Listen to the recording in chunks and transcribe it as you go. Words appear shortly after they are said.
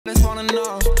wanna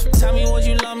know. Tell me, would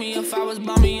you love me if I was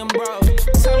bummy and broke?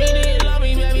 Tell me, do you love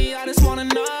me, baby? I just wanna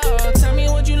know. Tell me,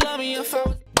 would you love me if I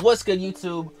was... What's good,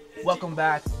 YouTube? Welcome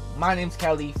back. My name's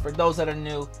Kelly, for those that are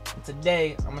new. And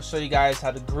today, I'm gonna show you guys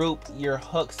how to group your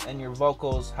hooks and your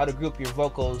vocals, how to group your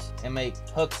vocals and make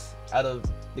hooks out of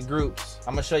the groups.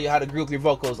 I'm gonna show you how to group your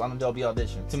vocals on Adobe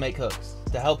Audition to make hooks,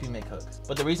 to help you make hooks.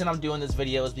 But the reason I'm doing this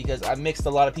video is because I've mixed a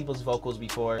lot of people's vocals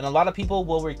before, and a lot of people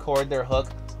will record their hook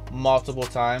multiple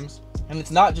times. And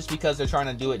it's not just because they're trying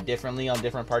to do it differently on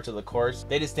different parts of the course.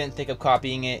 They just didn't think of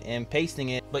copying it and pasting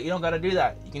it. But you don't gotta do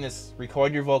that. You can just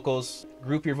record your vocals,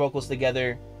 group your vocals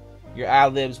together, your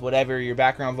ad-libs, whatever, your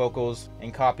background vocals,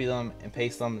 and copy them and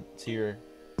paste them to your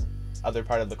other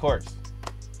part of the course.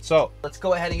 So let's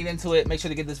go ahead and get into it. Make sure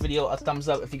to give this video a thumbs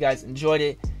up if you guys enjoyed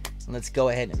it. And let's go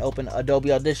ahead and open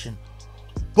Adobe Audition.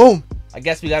 Boom! I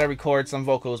guess we gotta record some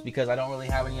vocals because I don't really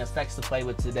have any effects to play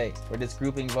with today. We're just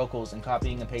grouping vocals and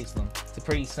copying and pasting them. It's a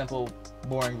pretty simple,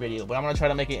 boring video, but I'm gonna try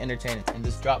to make it entertaining and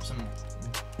just drop some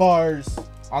bars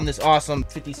on this awesome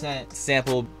 50 Cent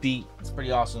sample beat. It's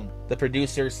pretty awesome. The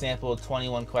producer sampled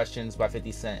 21 Questions by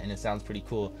 50 Cent and it sounds pretty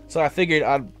cool. So I figured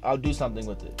I'll do something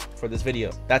with it for this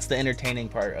video. That's the entertaining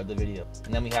part of the video.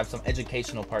 And then we have some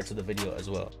educational parts of the video as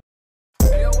well.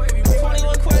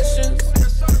 21 questions.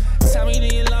 Tell me,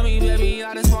 do you love me, baby?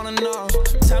 I just wanna know.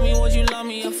 Tell me, would you love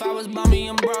me if I was bummy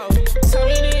and broke? Tell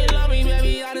me, do you love me,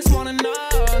 baby? I just wanna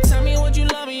know. Tell me, would you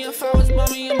love me if I was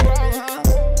bummy and broke, huh?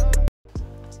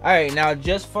 Alright, now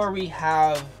just for we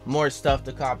have more stuff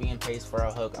to copy and paste for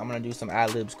our hook, I'm gonna do some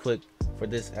ad-libs quick for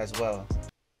this as well.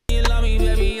 You love me,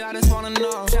 baby? I just wanna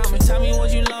know. Tell me,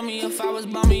 would you love me if I was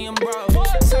bummy and broke?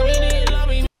 Tell me, do you love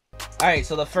me? Alright,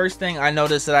 so the first thing I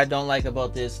noticed that I don't like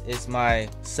about this is my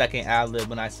second ad-lib.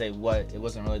 When I say what, it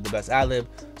wasn't really the best ad-lib.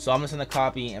 So I'm just gonna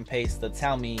copy and paste the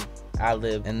tell me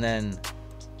ad-lib, and then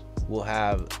we'll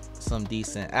have some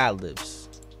decent ad-libs.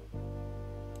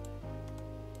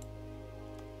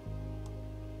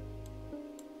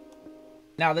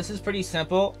 Now this is pretty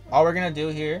simple. All we're gonna do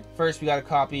here, first we gotta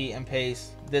copy and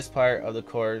paste this part of the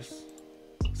chorus.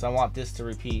 So I want this to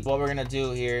repeat. What we're gonna do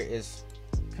here is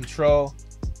Control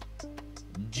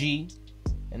G,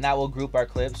 and that will group our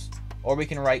clips. Or we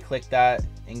can right click that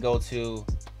and go to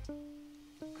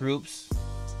groups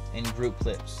and group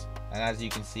clips. And as you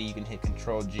can see, you can hit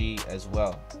Control G as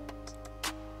well.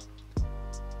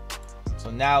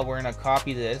 So now we're gonna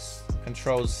copy this,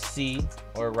 Control C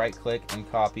or right click and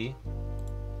copy.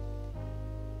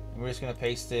 We're just gonna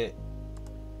paste it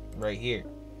right here,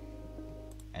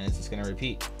 and it's just gonna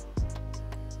repeat.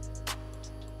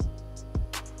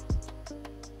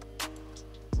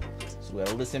 So we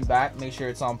gotta listen back, make sure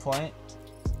it's on point.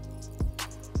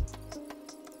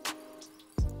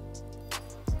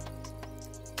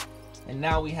 And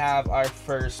now we have our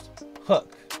first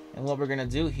hook. And what we're gonna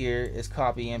do here is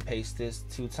copy and paste this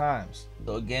 2 times.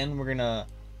 So again, we're gonna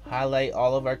highlight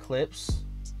all of our clips,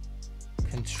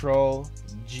 Control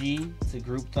G to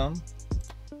group them,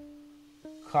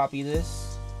 copy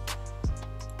this,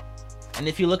 and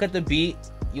if you look at the beat,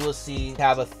 you will see we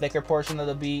have a thicker portion of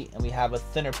the beat and we have a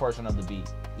thinner portion of the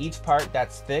beat. Each part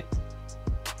that's thick,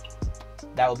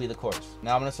 that will be the chorus.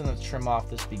 Now I'm just gonna trim off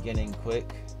this beginning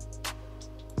quick.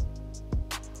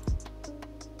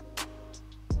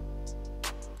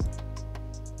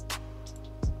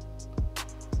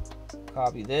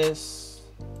 Copy this,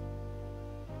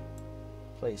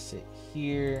 place it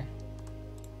here,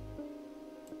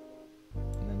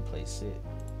 and then place it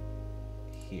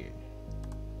here.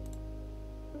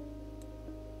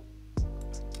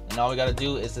 And all we gotta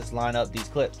do is just line up these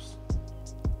clips.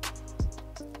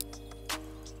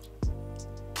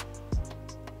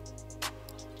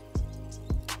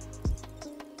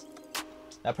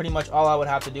 Now pretty much all I would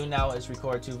have to do now is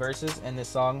record 2 verses and this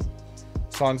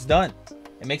song's done.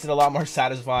 It makes it a lot more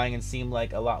satisfying and seem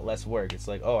like a lot less work. It's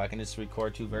like, oh, I can just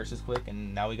record 2 verses quick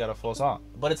and now we got a full song.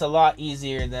 But it's a lot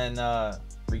easier than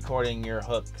recording your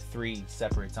hook 3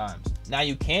 separate times. Now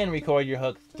you can record your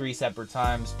hook 3 separate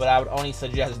times, but I would only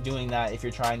suggest doing that if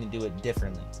you're trying to do it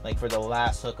differently. Like for the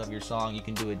last hook of your song, you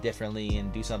can do it differently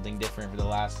and do something different for the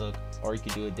last hook, or you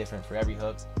could do it different for every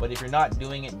hook. But if you're not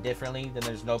doing it differently, then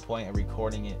there's no point in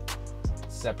recording it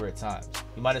separate times.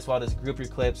 You might as well just group your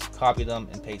clips, copy them,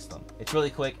 and paste them. It's really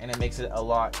quick and it makes it a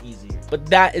lot easier. But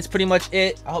that is pretty much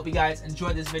it. I hope you guys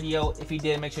enjoyed this video. If you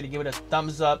did, make sure to give it a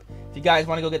thumbs up. If you guys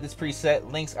want to go get this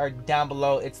preset, links are down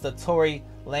below. It's the Tory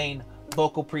Lane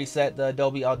vocal preset, the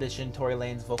Adobe Audition Tory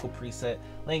Lane's vocal preset.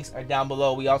 Links are down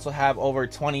below. We also have over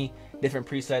 20 different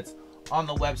presets on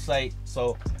the website,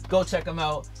 so go check them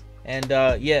out. And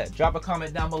yeah, drop a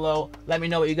comment down below. Let me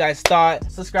know what you guys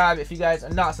thought. Subscribe if you guys are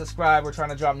not subscribed. We're trying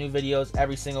to drop new videos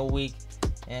every single week.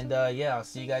 And yeah, I'll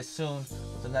see you guys soon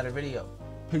with another video.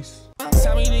 Peace.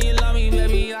 Tell me, do you love me,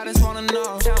 baby? I just wanna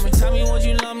know. Tell me, would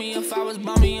you love me if I was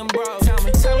bummy and broke? Tell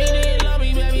me, do you love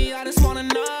me, baby? I just wanna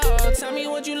know. Tell me,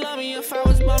 would you love me if I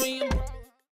was bummy and broke?